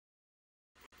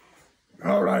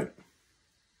All right.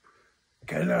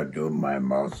 Can I do my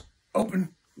mouth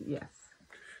open? Yes.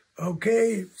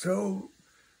 Okay, so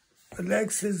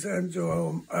Alexis and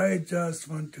Jerome, I just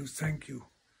want to thank you.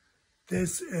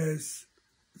 This is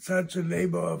such a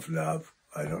labor of love.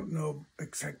 I don't know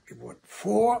exactly what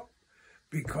for,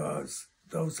 because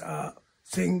those are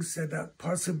things that are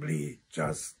possibly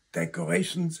just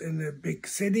decorations in a big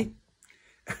city.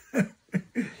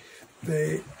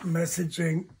 The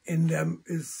messaging in them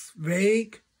is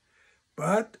vague,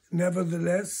 but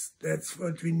nevertheless, that's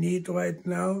what we need right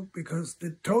now, because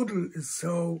the total is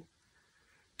so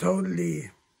totally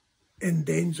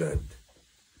endangered.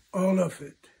 All of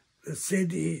it. The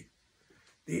city,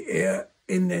 the air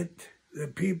in it, the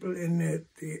people in it,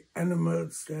 the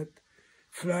animals that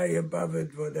fly above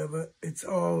it, whatever. It's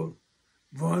all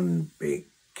one big,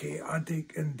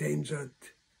 chaotic, endangered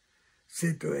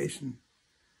situation.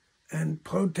 And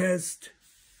protest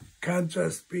can't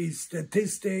just be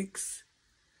statistics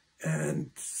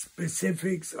and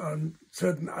specifics on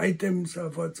certain items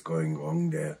of what's going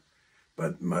wrong there,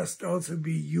 but must also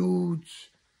be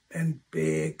huge and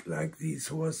big like these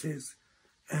horses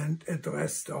and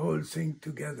address the whole thing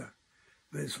together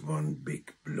with one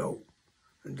big blow.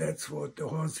 And that's what the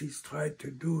horses try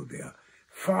to do. They are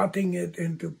farting it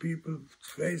into people's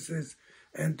faces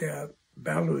and they are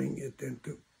bellowing it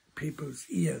into people's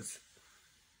ears.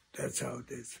 That's how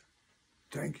it is.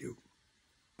 Thank you.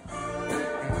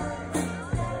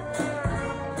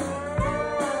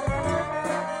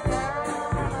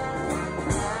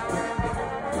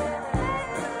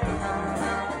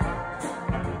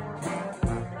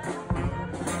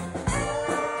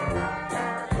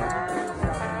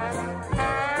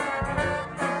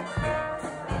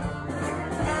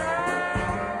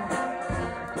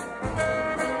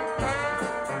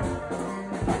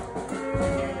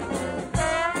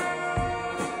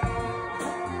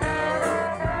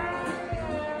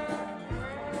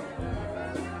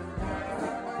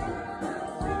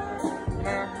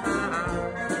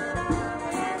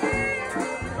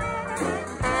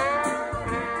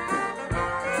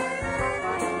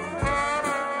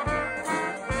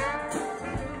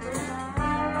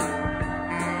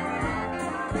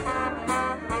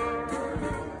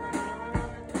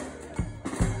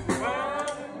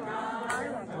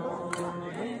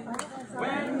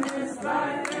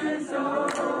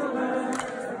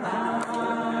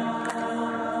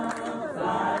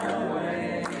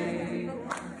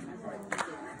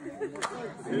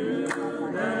 To